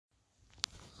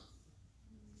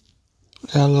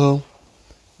Hello,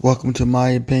 welcome to my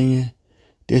opinion.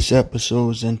 This episode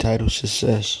is entitled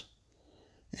Success.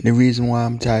 And the reason why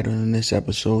I'm titling this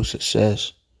episode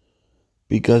Success,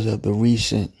 because of the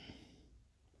recent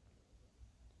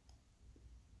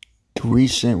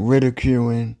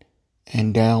ridiculing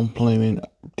and downplaying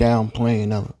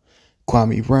of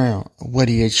Kwame Brown, what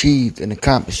he achieved and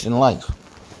accomplished in life.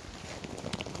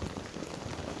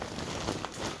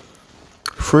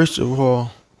 First of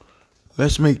all,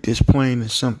 let's make this plain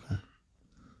and simple.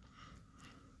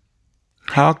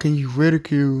 How can you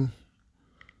ridicule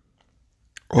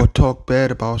or talk bad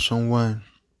about someone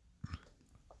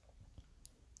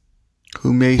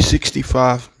who made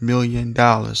 $65 million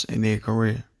in their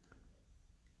career?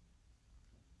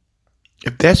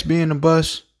 If that's being a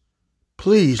bust,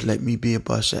 please let me be a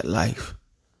bust at life.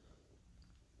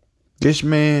 This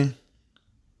man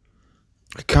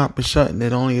accomplished something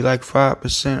that only like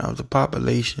 5% of the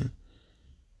population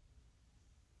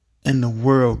in the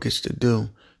world gets to do.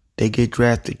 They get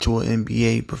drafted to an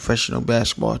NBA professional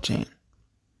basketball team.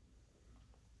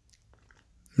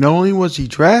 Not only was he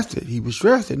drafted, he was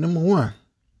drafted number one.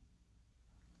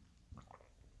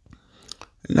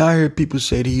 And I hear people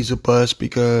say that he's a bust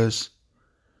because,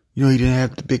 he didn't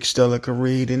have the big stellar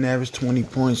career. He didn't average 20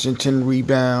 points and 10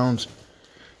 rebounds.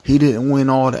 He didn't win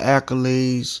all the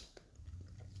accolades,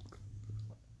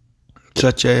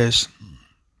 such as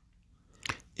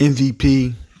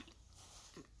MVP,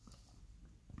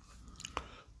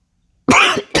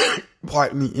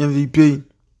 MVP,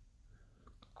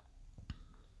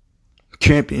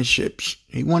 championships.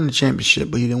 He won the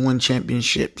championship, but he didn't win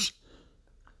championships.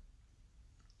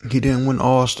 He didn't win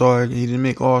All-Star. He didn't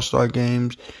make All-Star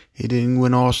games. He didn't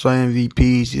win All-Star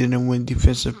MVPs. He didn't win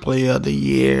Defensive Player of the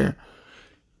Year.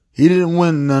 He didn't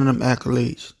win none of them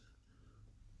accolades.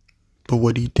 But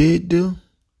what he did do,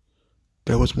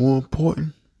 that was more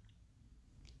important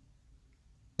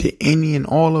than any and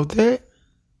all of that,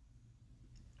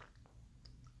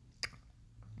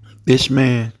 this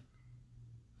man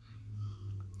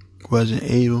wasn't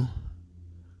able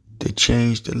to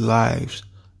change the lives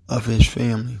of his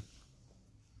family.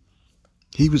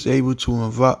 He was able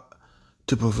to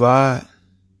provide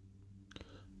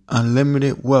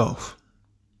unlimited wealth.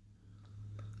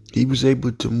 He was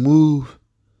able to move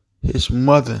his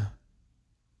mother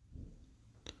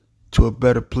to a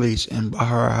better place and buy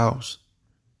her a house.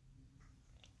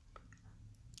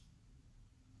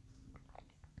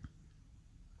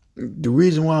 The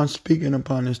reason why I'm speaking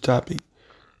upon this topic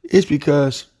is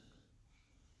because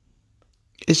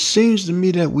it seems to me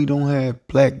that we don't have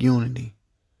black unity.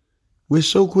 We're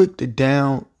so quick to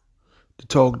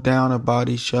talk down about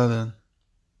each other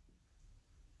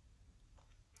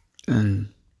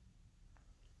and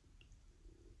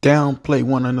downplay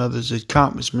one another's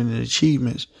accomplishments and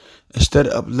achievements instead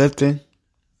of uplifting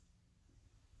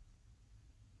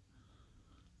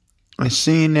and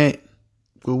seeing that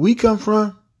where we come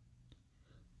from,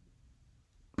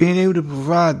 being able to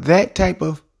provide that type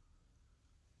of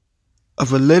a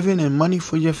living and money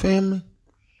for your family,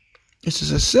 it's a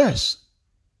success.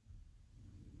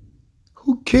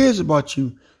 Who cares about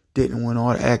you didn't win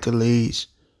all the accolades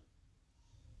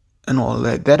and all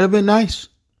that? That'd have been nice.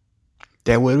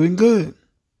 That would have been good.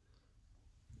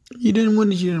 You didn't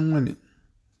win it, you didn't win it.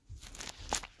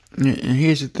 And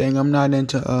here's the thing, I'm not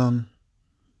into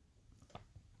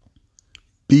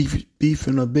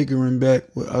beefing or bickering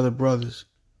back with other brothers.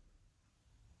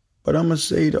 But I'm going to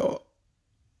say to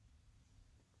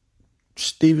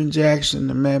Steven Jackson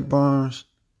and Matt Barnes,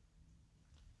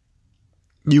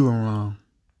 you were wrong.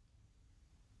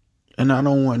 And I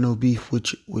don't want no beef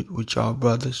with y'all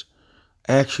brothers.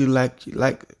 I actually like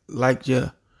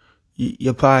your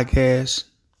podcast,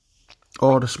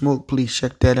 All the Smoke. Please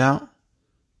check that out.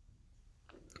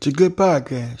 It's a good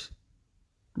podcast.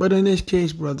 But in this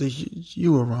case, brothers,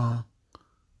 you were wrong.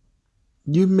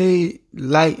 You made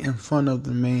light and fun of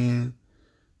the man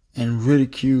and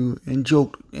ridicule and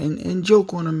joke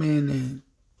on the man name.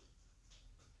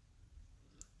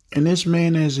 And this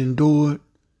man has endured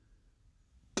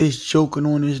this joking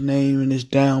on his name and this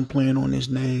downplaying on his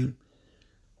name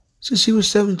since he was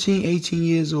 17, 18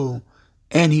 years old.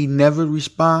 And he never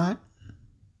responded.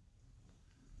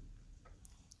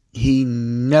 He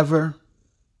never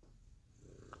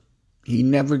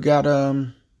got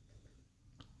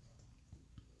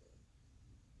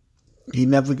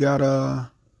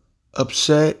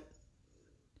upset.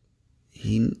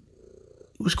 He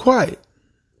was quiet.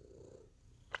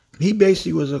 He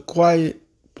basically was a quiet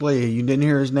player. You didn't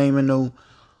hear his name in no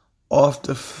off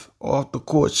the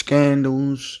court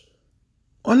scandals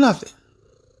or nothing.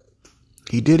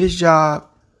 He did his job,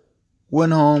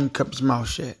 went home, kept his mouth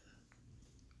shut.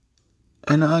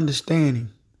 and an understanding.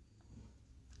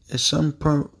 At some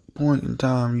point in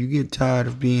time, you get tired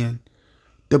of being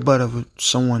the butt of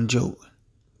someone's joke.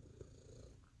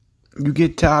 You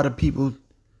get tired of people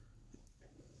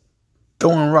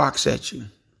throwing rocks at you.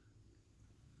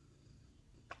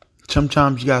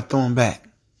 Sometimes you gotta throw them back.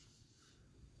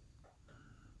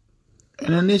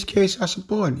 And in this case, I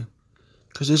support him.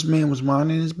 Because this man was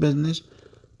minding his business,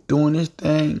 doing his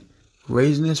thing,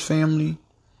 raising his family.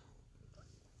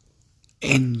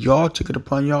 And y'all took it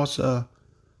upon yourself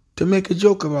to make a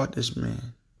joke about this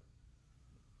man.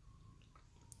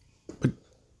 But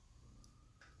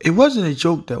it wasn't a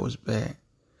joke that was bad.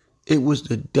 It was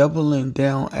the doubling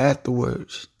down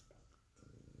afterwards.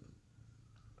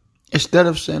 Instead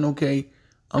of saying, okay,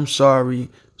 I'm sorry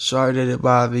that it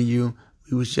bothered you.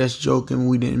 We was just joking.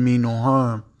 We didn't mean no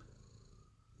harm.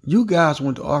 You guys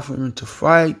went to offering him to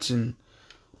fights and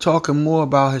talking more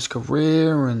about his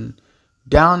career and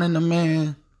downing the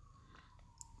man.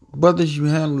 Brothers, you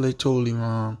handled it totally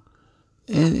wrong.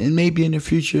 And maybe in the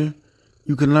future,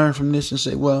 you can learn from this and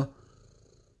say, well,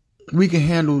 we can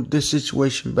handle this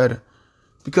situation better.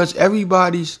 Because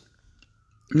everybody's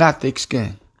not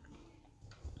thick-skinned.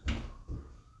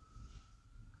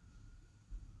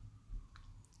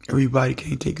 Everybody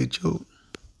can't take a joke.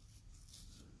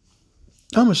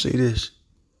 I'm going to say this.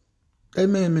 That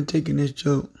man been taking this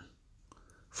joke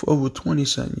for over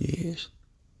 20-something years.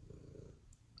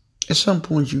 At some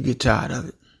point, you get tired of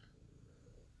it.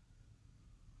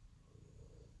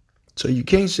 So you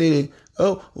can't say that,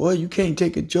 oh, well, you can't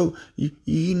take a joke. You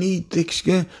need thick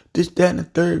skin, this, that, and the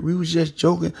third. We was just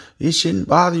joking. It shouldn't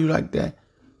bother you like that.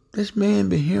 This man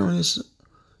been hearing this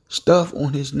stuff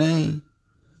on his name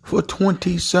for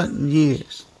 20-something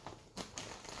years.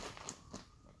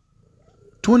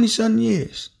 20-something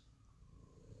years.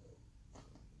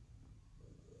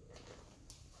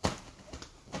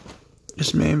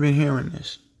 This man been hearing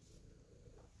this.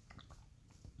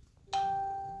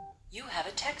 You have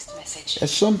a text message. At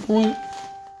some point,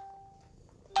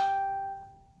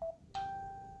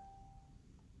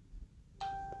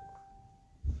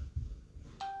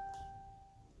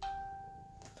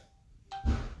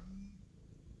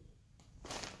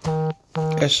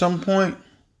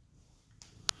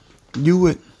 you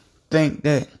would think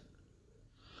that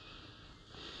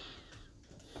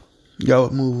y'all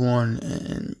would move on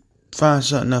and find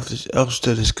something else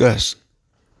to discuss.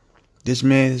 This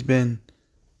man has been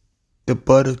the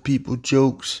butt of people's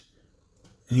jokes,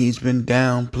 and he's been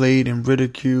downplayed and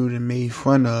ridiculed and made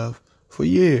fun of for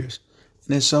years.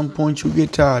 And at some point, you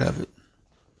get tired of it.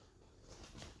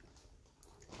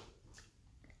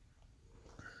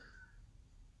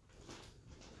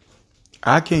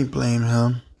 I can't blame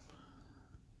him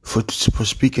for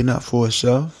speaking up for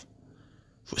himself,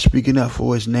 for speaking up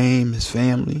for his name, his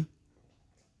family,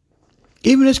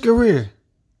 even his career.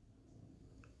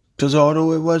 Because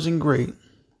although it wasn't great,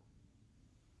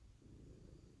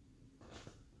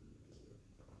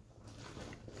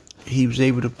 he was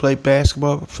able to play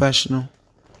basketball professional,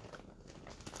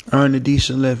 earn a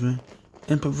decent living,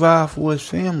 and provide for his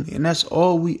family. And that's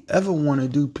all we ever want to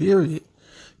do, period.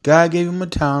 God gave him a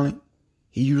talent.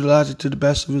 He utilized it to the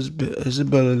best of his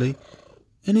ability,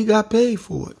 and he got paid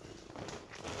for it.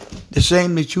 The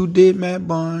same that you did, Matt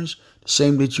Barnes, the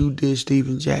same that you did,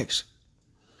 Steven Jackson.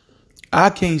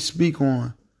 I can't speak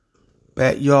on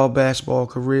y'all basketball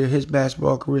career, his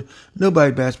basketball career,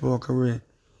 nobody's basketball career.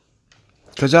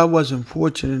 Because I wasn't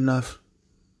fortunate enough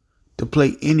to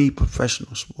play any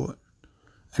professional sport.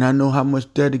 And I know how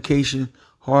much dedication,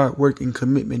 hard work, and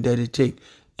commitment that it takes.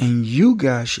 And you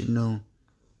guys should know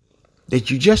that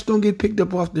you just don't get picked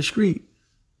up off the street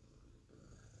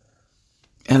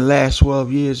and last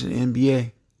 12 years in the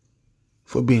NBA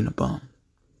for being a bum.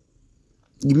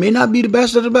 You may not be the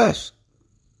best of the best.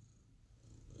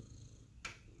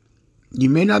 You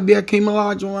may not be Hakeem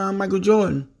Olajuwon, Michael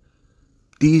Jordan.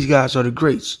 These guys are the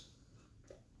greats.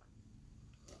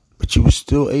 But you were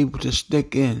still able to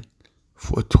stick in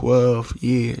for 12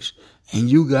 years. And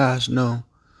you guys know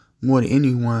more than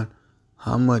anyone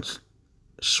how much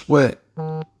sweat,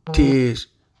 tears,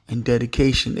 and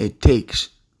dedication it takes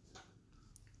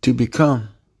to become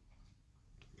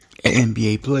an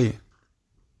NBA player.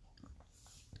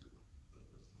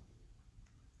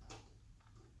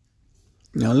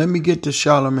 Now let me get to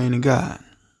Charlemagne the God.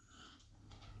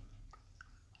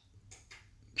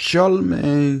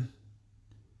 Charlemagne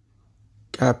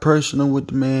got personal with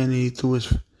the man and he threw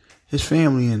his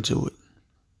family into it.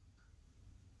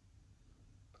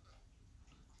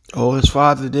 Oh, his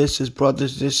father this, his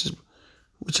brothers this,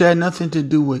 which had nothing to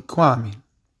do with Kwame.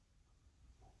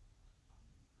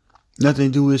 Nothing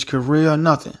to do with his career or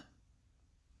nothing.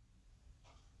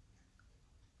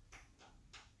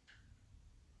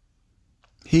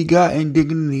 He got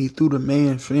indignity through the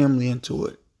man's family into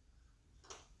it.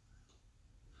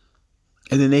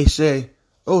 And then they say,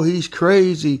 oh, he's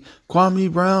crazy.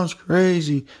 Kwame Brown's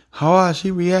crazy. How is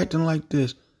he reacting like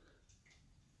this?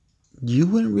 You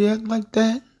wouldn't react like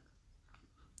that?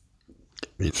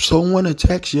 If someone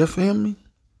attacks your family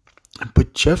and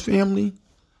put your family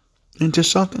into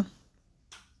something?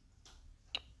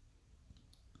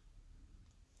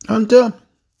 Until,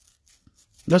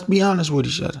 let's be honest with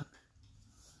each other.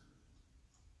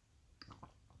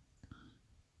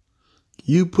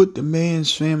 You put the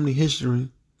man's family history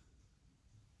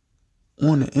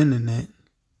on the internet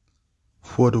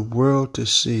for the world to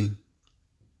see.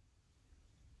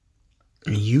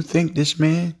 And you think this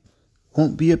man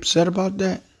won't be upset about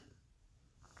that?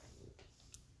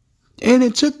 And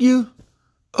it took you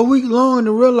a week long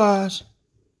to realize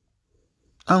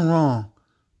I'm wrong.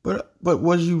 But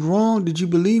was you wrong? Did you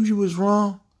believe you was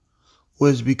wrong?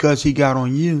 Was because he got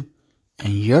on you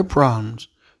and your problems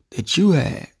that you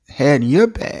had in your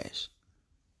past.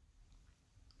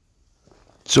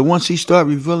 So once he started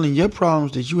revealing your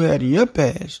problems that you had in your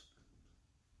past,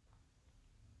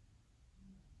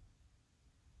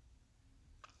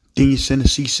 then you send a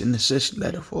cease and desist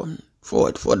letter for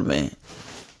the man.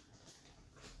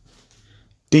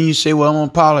 Then you say, well, I'm going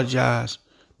to apologize,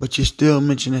 but you still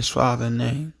mention his father's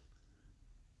name.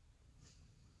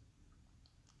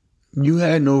 You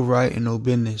had no right and no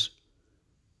business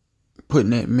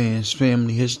putting that man's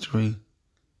family history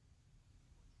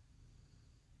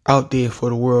out there for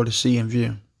the world to see and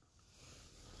view.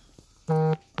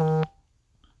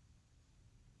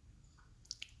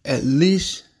 At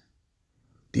least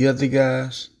the other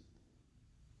guys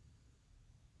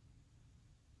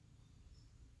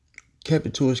kept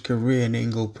it to his career and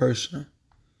didn't go personal.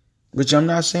 Which I'm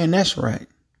not saying that's right.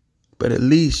 But at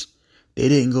least they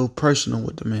didn't go personal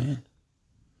with the man.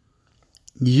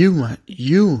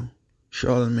 You,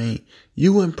 Charlemagne,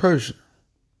 you went personal.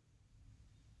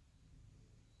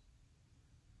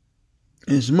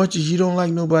 And as much as you don't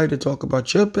like nobody to talk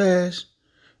about your past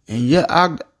and your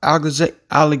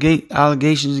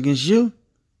allegations against you,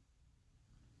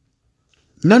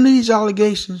 none of these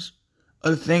allegations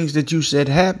or the things that you said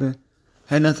happened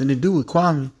had nothing to do with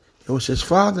Kwame. It was his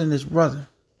father and his brother.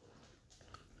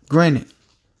 Granted,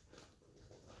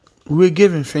 we're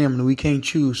given family. We can't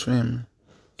choose family.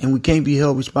 And we can't be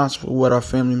held responsible for what our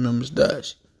family members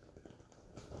does.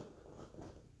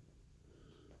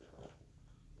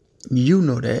 You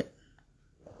know that.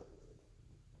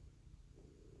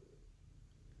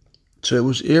 So it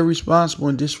was irresponsible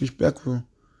and disrespectful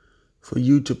for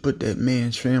you to put that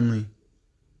man's family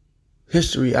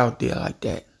history out there like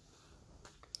that.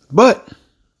 But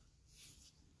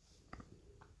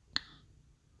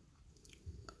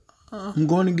I'm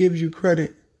going to give you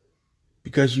credit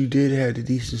because you did have the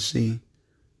decency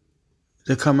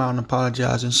to come out and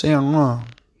apologize and say I'm wrong.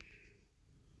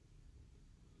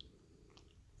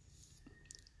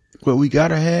 What we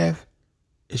gotta have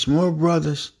is more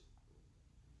brothers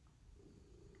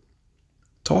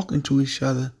talking to each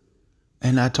other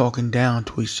and not talking down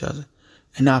to each other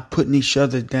and not putting each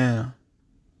other down.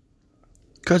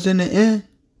 Because in the end,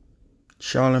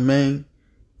 Charlemagne,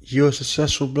 you're a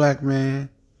successful black man.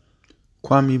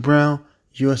 Kwame Brown,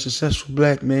 you're a successful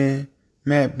black man.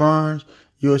 Matt Barnes,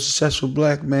 you're a successful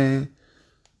black man.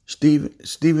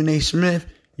 Stephen A. Smith,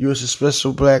 you're a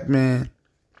successful black man.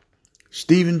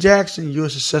 Steven Jackson, you're a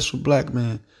successful black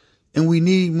man. And we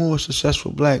need more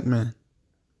successful black men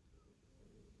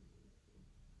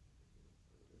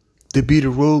to be the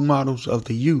role models of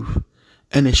the youth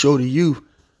and to show the youth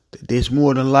that there's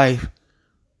more to life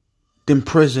than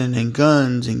prison and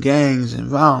guns and gangs and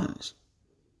violence.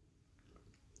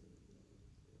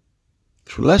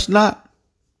 So let's not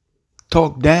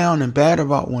talk down and bad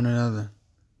about one another.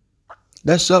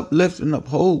 Let's uplift and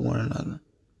uphold one another.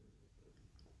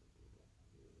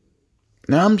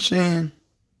 Now I'm saying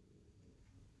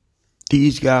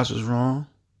these guys was wrong.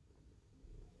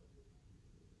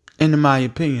 And in my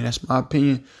opinion, that's my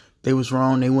opinion, they was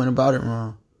wrong, they went about it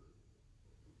wrong.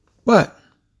 But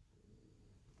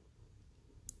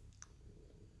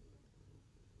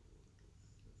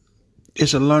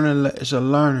it's a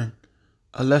lesson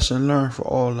learned for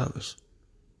all of us.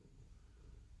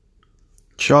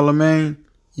 Charlemagne,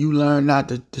 you learn not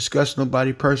to discuss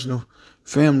nobody's personal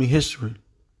family history.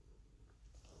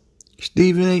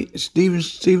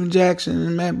 Steven Jackson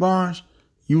and Matt Barnes,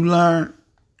 you learn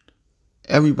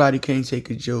everybody can't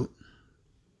take a joke.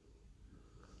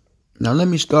 Now let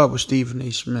me start with Stephen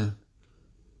A. Smith.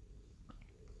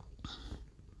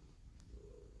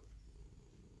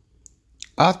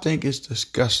 I think it's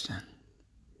disgusting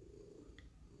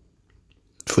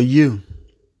for you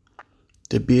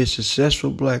to be a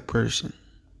successful black person,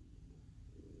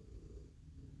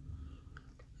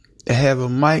 to have a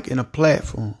mic and a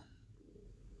platform,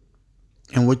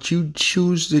 and what you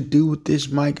choose to do with this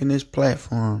mic and this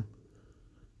platform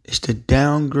is to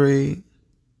downgrade,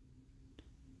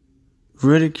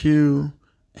 ridicule,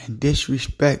 and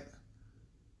disrespect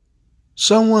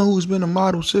someone who's been a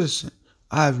model citizen.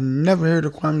 I've never heard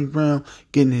of Kwame Brown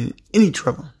getting in any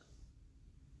trouble.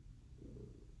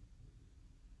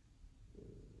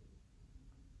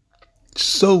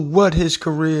 So what, his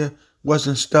career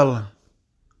wasn't stellar?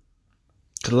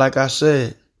 Because like I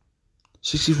said,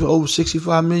 over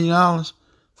 $65 million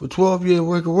for 12 years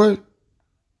worth of work.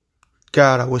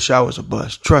 God, I wish I was a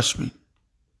bust. Trust me.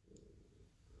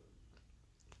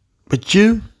 But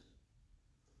you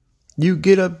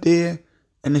get up there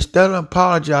and instead of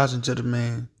apologizing to the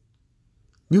man,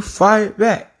 you fired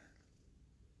back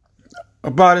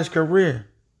about his career.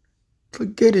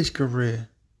 Forget his career.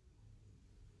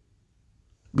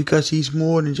 Because he's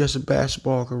more than just a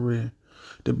basketball career.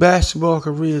 The basketball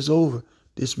career is over.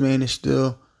 This man is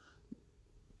still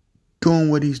doing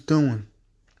what he's doing.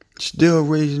 Still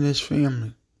raising his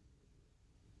family.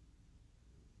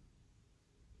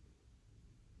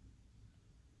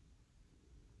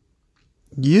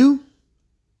 You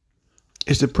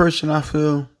is the person I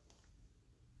feel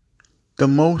the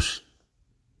most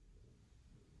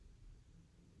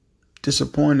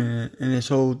disappointed in this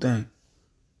whole thing.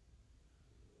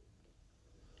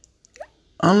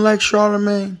 Unlike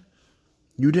Charlemagne,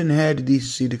 you didn't have the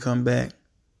decency to come back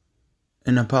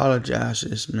and apologize to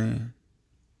this man.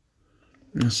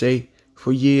 And say,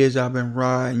 for years I've been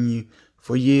riding you.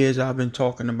 For years I've been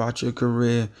talking about your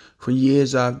career. For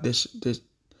years I've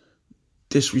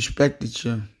disrespected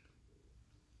you.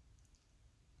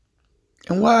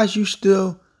 And why is you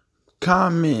still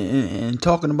commenting and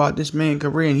talking about this man's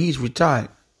career and he's retired?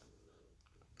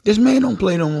 This man don't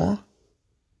play no more.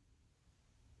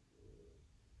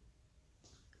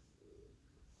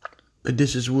 But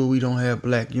this is where we don't have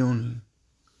black unity.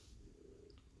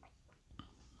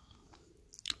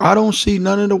 I don't see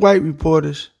none of the white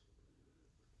reporters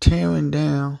tearing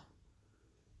down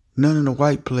none of the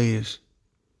white players.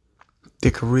 Their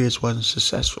careers wasn't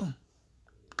successful.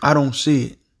 I don't see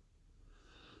it.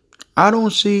 I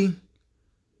don't see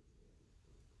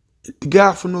the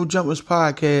guy from No Jumpers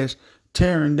podcast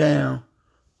tearing down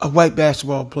a white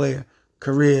basketball player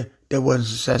career that wasn't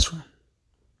successful.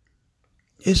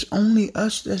 It's only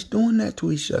us that's doing that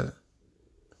to each other.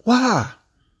 Why?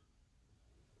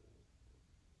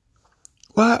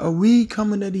 Why are we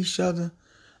coming at each other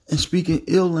and speaking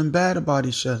ill and bad about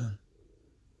each other?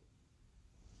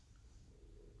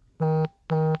 And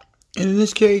in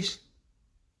this case,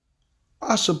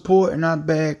 I support and I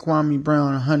back Kwame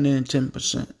Brown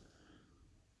 110%.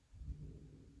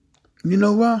 You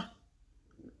know why?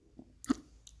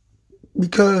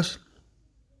 Because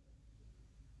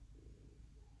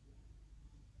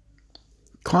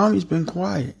Kwame's been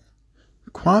quiet.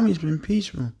 Kwame's been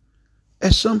peaceful.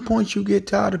 At some point you get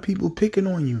tired of people picking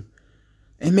on you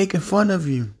and making fun of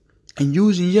you and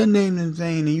using your name in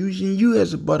vain and using you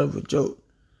as a butt of a joke.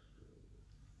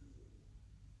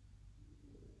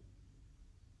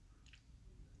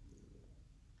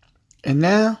 And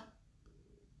now,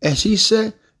 as he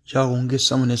said, y'all gonna get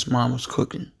some of this mama's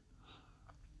cooking.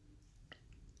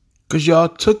 Because y'all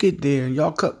took it there and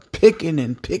y'all kept picking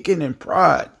and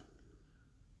pride.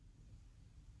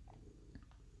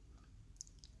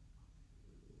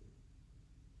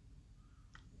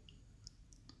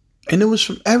 And it was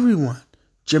from everyone.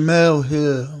 Jamel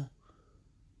Hill,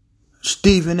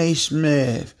 Stephen A.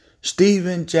 Smith,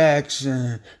 Steven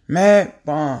Jackson, Matt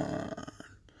Bond,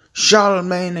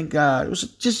 Charlemagne the God. It was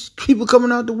just people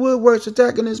coming out the woodworks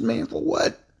attacking this man for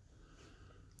what?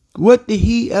 What did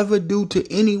he ever do to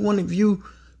any one of you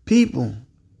people?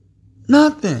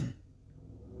 Nothing.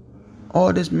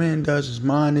 All this man does is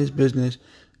mind his business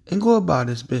and go about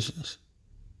his business.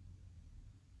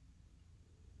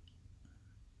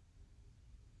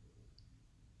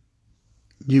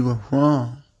 You were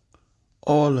wrong.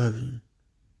 All of you.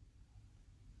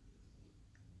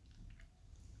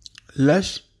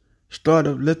 Let's start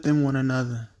uplifting one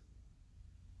another.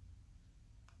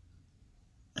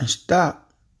 And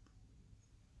stop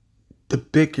the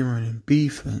bickering and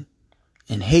beefing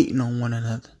and hating on one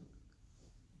another.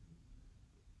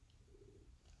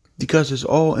 Because it's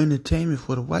all entertainment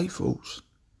for the white folks.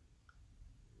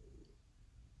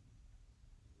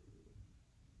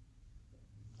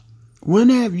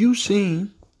 When have you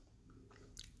seen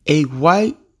a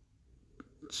white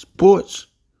sports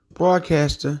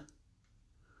broadcaster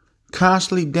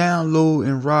constantly download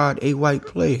and ride a white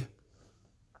player.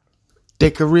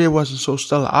 Their career wasn't so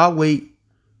stellar. I'll wait.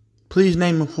 Please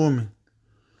name them for me.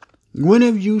 When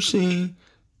have you seen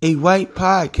a white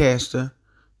podcaster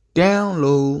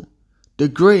download,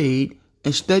 degrade,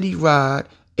 and steady ride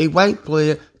a white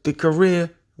player? The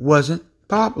career wasn't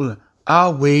popular.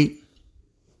 I'll wait.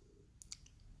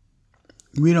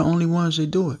 We the only ones that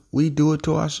do it. We do it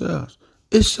to ourselves.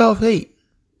 It's self-hate.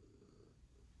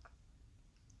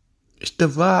 It's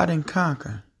divide and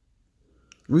conquer.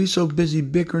 We so busy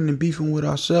bickering and beefing with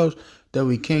ourselves that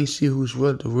we can't see who's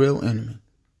the real enemy.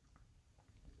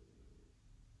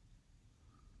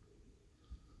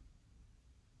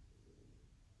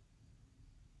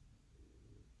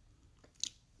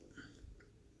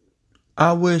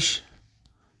 I wish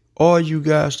all you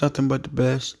guys nothing but the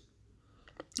best.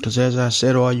 Because as I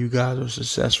said, all you guys are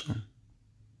successful.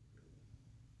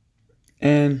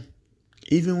 And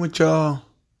even with y'all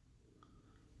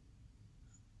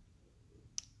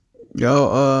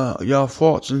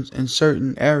faults in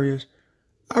certain areas,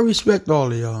 I respect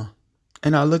all of y'all.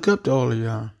 And I look up to all of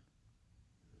y'all.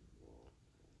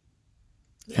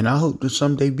 And I hope to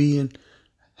someday be in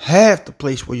half the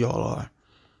place where y'all are.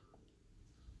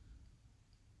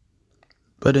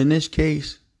 But in this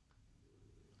case,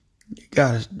 you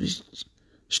gotta just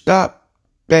stop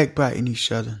backbiting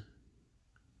each other.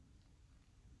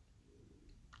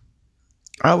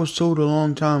 I was told a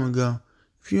long time ago,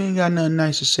 if you ain't got nothing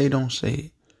nice to say, don't say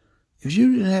it. If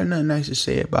you didn't have nothing nice to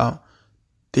say about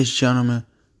this gentleman,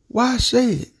 why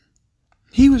say it?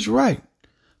 He was right.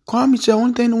 Kwame said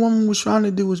one thing the woman was trying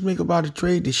to do was make about a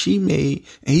trade that she made,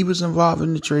 and he was involved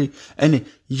in the trade, and then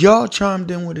y'all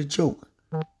chimed in with a joke.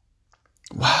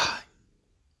 Why?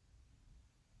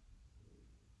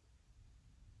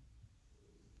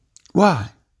 Why?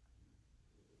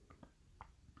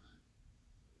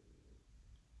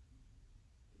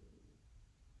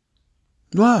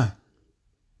 Why?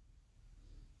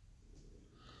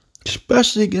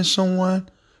 Especially against someone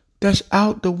that's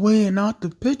out the way and out the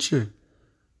picture.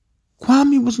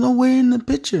 Kwame was nowhere in the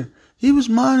picture. He was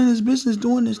minding his business,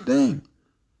 doing his thing.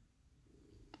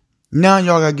 Now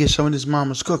y'all gotta get some of this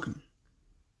mama's cooking.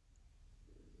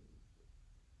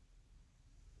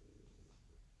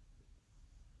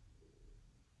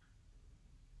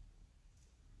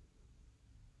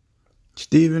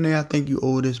 Stephen A., I think you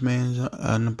owe this man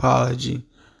an apology.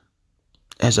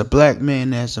 As a black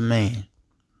man, as a man.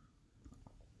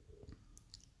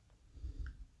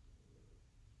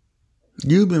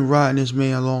 You've been riding this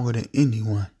man longer than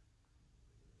anyone.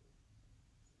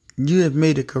 You have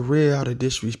made a career out of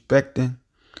disrespecting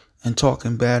and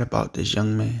talking bad about this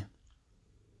young man.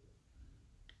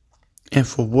 And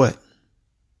for what?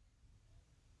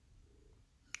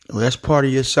 Well, that's part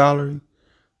of your salary?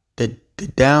 To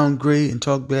downgrade and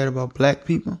talk bad about black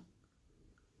people?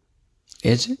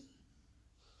 Is it?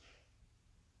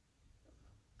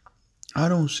 I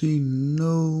don't see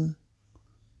no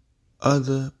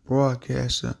other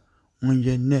broadcaster on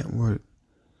your network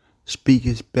speak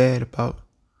as bad about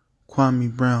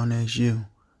Kwame Brown as you,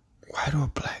 white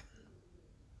or black.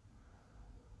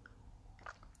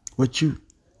 What, you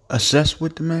obsessed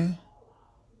with the man?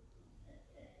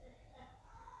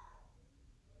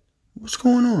 What's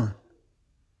going on?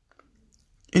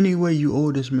 Anyway, you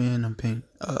owe this man an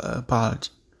apology.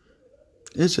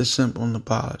 It's a simple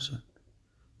apology.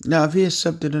 Now, if he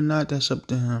accepted it or not, that's up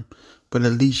to him. But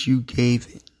at least you gave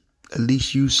it. At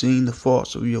least you seen the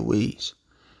faults of your ways.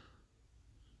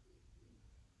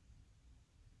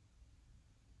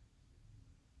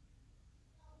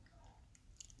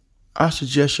 I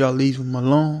suggest y'all leave him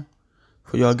alone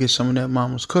for y'all get some of that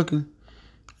mama's cooking.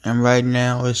 And right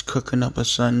now it's cooking up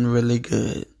something really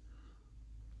good.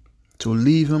 So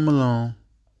leave him alone.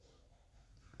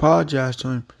 Apologize to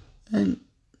him. And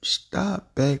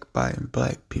stop backbiting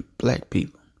black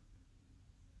people.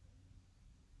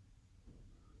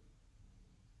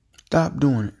 Stop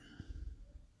doing it.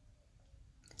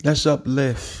 Let's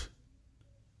uplift.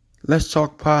 Let's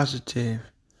talk positive.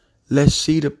 Let's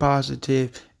see the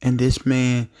positive in this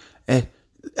man and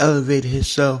elevate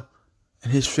himself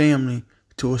and his family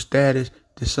to a status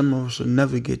that some of us will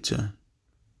never get to.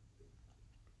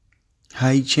 How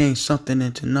he changed something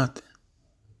into nothing.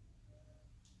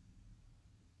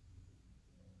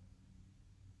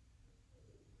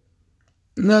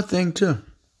 Nothing too.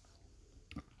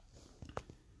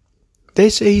 They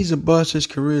say he's a bust, his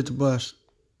career's a bust.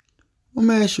 Let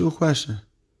me ask you a question.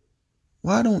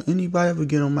 Why don't anybody ever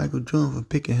get on Michael Jordan for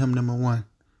picking him number one?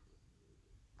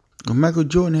 Well, Michael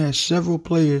Jordan had several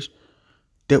players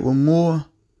that were more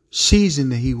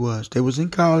seasoned that he was. They was in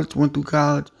college, went through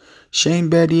college. Shane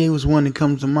Battier was one that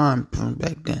comes to mind from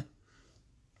back then.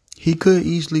 He could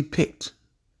easily picked.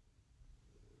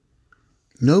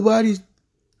 Nobody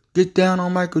get down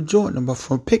on Michael Jordan but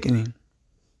for picking him.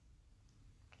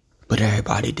 But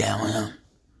everybody down on him.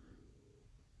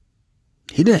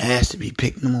 He didn't ask to be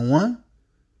picked number one.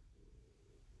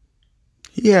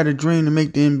 He had a dream to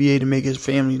make the NBA, to make his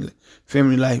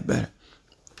family life better.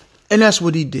 And that's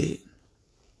what he did.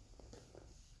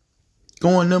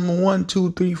 Going number 1,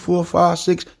 2, 3, 4, 5,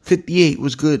 6, 58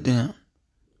 was good to him.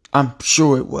 I'm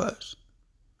sure it was.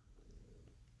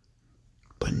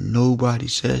 But nobody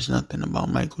says nothing about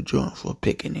Michael Jordan for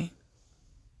picking him.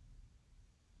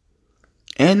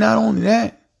 And not only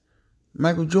that,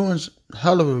 Michael Jordan's a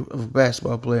hell of a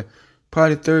basketball player.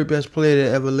 Probably the third best player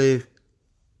that ever lived.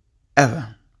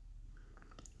 Ever.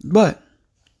 But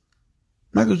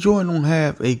Michael Jordan don't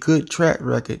have a good track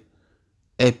record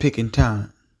at picking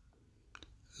talent.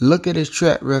 Look at his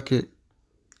track record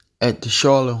at the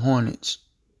Charlotte Hornets.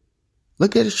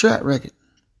 Look at his track record.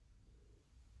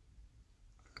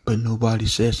 But nobody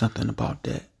says something about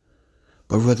that.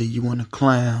 But rather you want to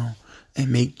clown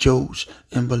and make jokes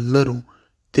and belittle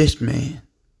this man.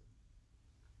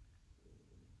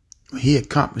 He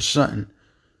accomplished something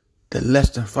that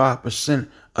less than 5%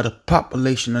 of the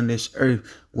population on this earth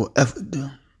will ever do.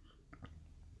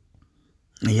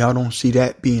 And y'all don't see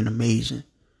that being amazing.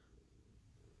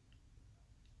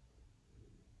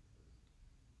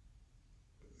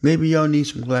 Maybe y'all need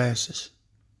some glasses.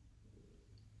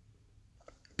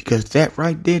 Because that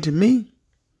right there to me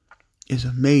is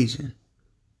amazing.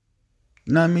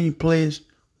 Not many players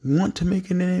want to make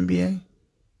it in the NBA.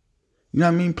 You know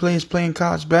what I mean? Players playing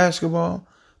college basketball.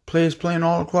 Players playing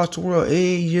all across the world.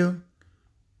 AAU.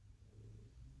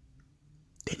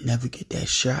 They never get that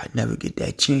shot. Never get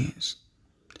that chance.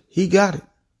 He got it.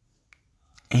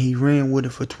 And he ran with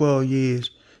it for 12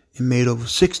 years and made over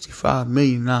 $65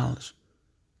 million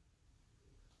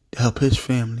to help his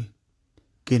family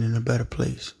get in a better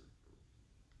place.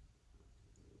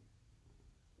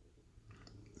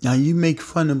 Now you make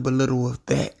fun and belittle of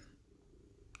that.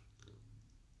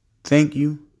 Thank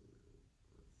you.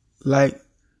 Like,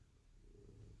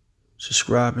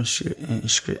 subscribe and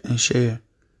share.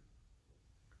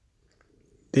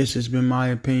 This has been my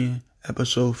opinion.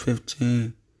 Episode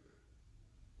 15.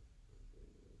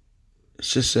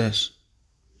 Success.